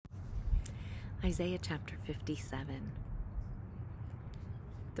Isaiah chapter 57.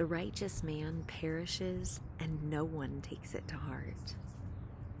 The righteous man perishes, and no one takes it to heart.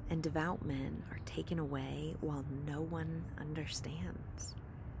 And devout men are taken away while no one understands.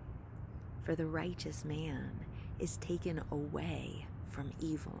 For the righteous man is taken away from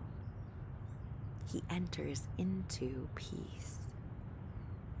evil. He enters into peace.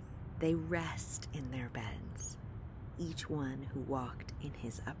 They rest in their beds, each one who walked in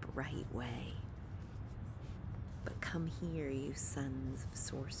his upright way. But come here, you sons of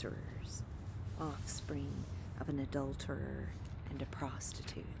sorcerers, offspring of an adulterer and a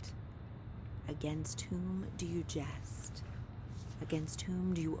prostitute. Against whom do you jest? Against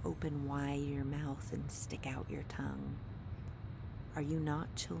whom do you open wide your mouth and stick out your tongue? Are you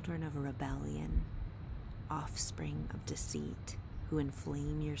not children of rebellion, offspring of deceit, who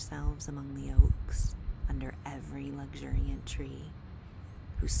inflame yourselves among the oaks under every luxuriant tree,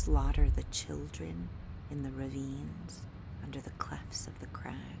 who slaughter the children in the ravines under the clefts of the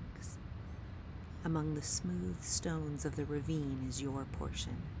crags? Among the smooth stones of the ravine is your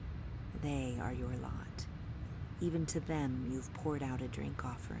portion. They are your lot. Even to them you've poured out a drink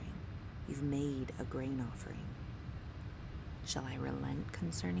offering. You've made a grain offering. Shall I relent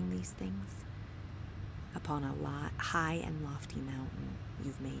concerning these things? Upon a high and lofty mountain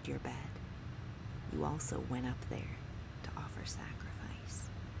you've made your bed. You also went up there to offer sacrifice.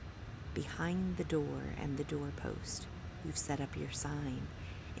 Behind the door and the doorpost you've set up your sign.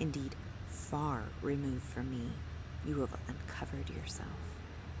 Indeed, far removed from me, you have uncovered yourself,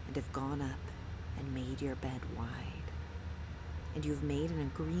 and have gone up and made your bed wide. And you have made an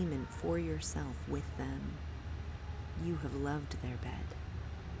agreement for yourself with them. You have loved their bed.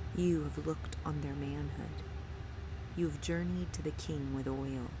 You have looked on their manhood. You have journeyed to the king with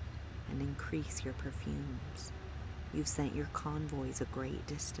oil, and increase your perfumes. You've sent your convoys a great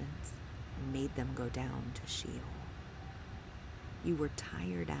distance, and made them go down to Sheol. You were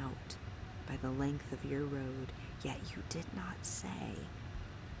tired out by the length of your road, yet you did not say,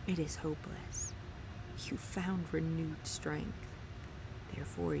 "It is hopeless." You found renewed strength,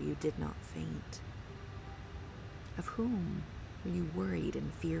 therefore you did not faint. Of whom were you worried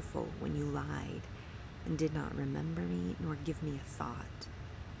and fearful when you lied, and did not remember me nor give me a thought?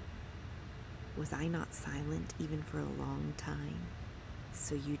 Was I not silent even for a long time,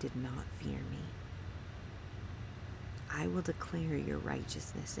 so you did not fear me? I will declare your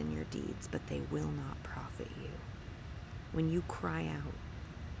righteousness and your deeds, but they will not profit you. When you cry out,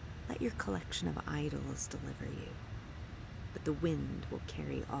 let your collection of idols deliver you. But the wind will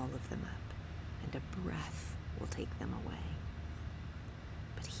carry all of them up, and a breath will take them away.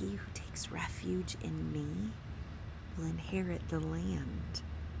 But he who takes refuge in me will inherit the land,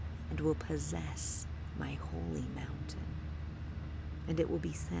 and will possess my holy mountain. And it will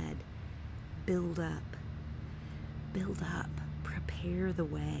be said, build up, prepare the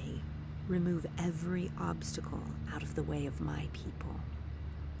way, remove every obstacle out of the way of my people.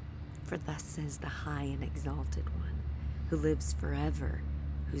 For thus says the high and exalted one, who lives forever,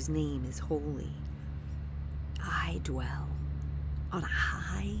 whose name is holy. I dwell on a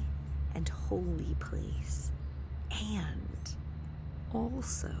high and holy place, and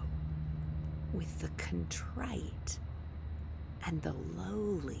also with the contrite and the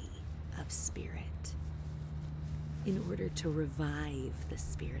lowly of spirit, in order to revive the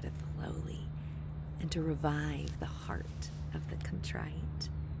spirit of the lowly, and to revive the heart of the contrite.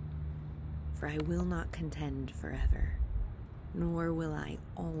 For I will not contend forever, nor will I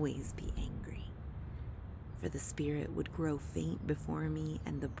always be angry. For the spirit would grow faint before me,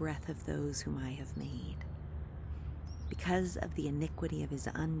 and the breath of those whom I have made. Because of the iniquity of his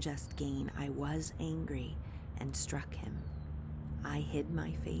unjust gain, I was angry and struck him. I hid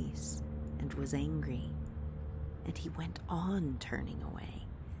my face and was angry, and he went on turning away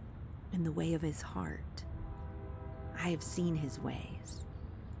in the way of his heart. I have seen his ways,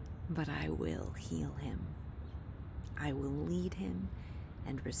 but I will heal him. I will lead him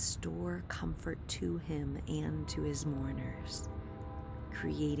and restore comfort to him and to his mourners,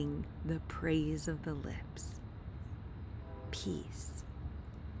 creating the praise of the lips. Peace,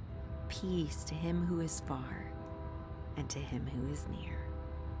 peace to him who is far and to him who is near,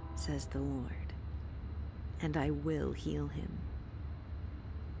 says the Lord, and I will heal him.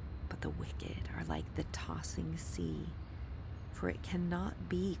 But the wicked are like the tossing sea, for it cannot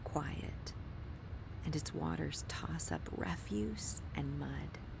be quiet, and its waters toss up refuse and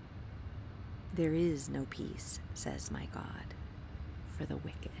mud. There is no peace, says my God, for the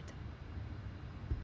wicked.